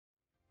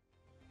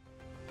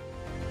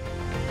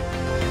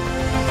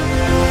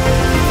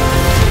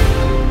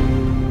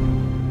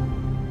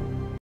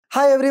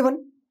Hi everyone,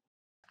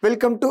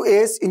 welcome to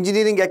ACE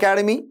Engineering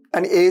Academy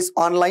and ACE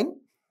Online.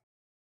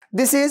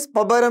 This is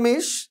Pabba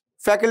Ramesh,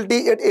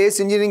 faculty at ACE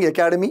Engineering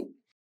Academy.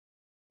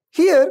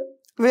 Here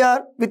we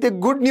are with a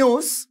good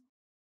news.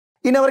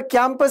 In our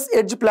Campus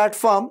Edge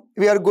platform,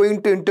 we are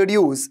going to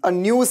introduce a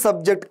new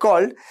subject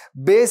called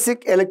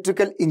Basic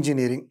Electrical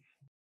Engineering.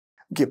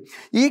 Okay.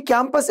 ఈ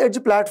Campus Edge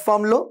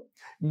platform లో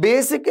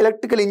Basic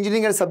Electrical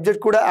Engineering అనే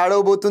subject కూడా add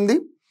అవబోతుంది.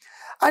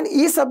 And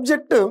ఈ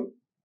subject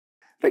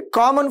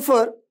common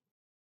for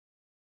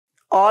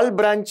all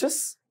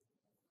branches.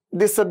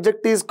 This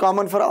subject is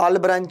common for all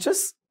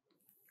branches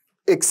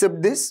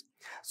except this.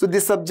 So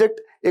this subject,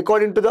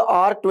 according to the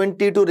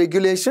R22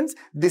 regulations,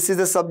 this is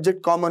a subject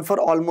common for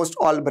almost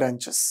all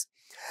branches.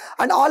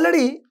 And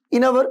already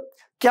in our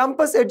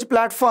Campus Edge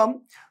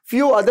platform,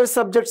 few other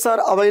subjects are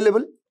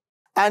available,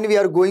 and we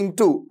are going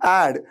to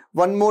add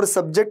one more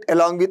subject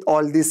along with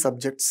all these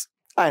subjects.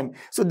 And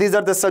so these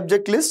are the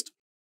subject list: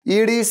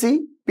 EDC,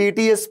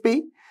 PTSP,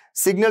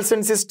 Signals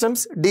and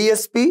Systems,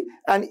 DSP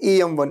and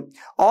EM1.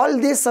 All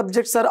these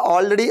subjects are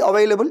already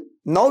available.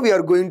 Now we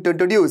are going to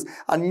introduce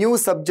a new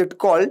subject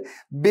called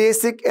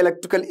Basic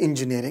Electrical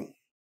Engineering.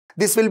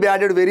 This will be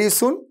added very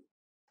soon.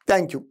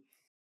 Thank you.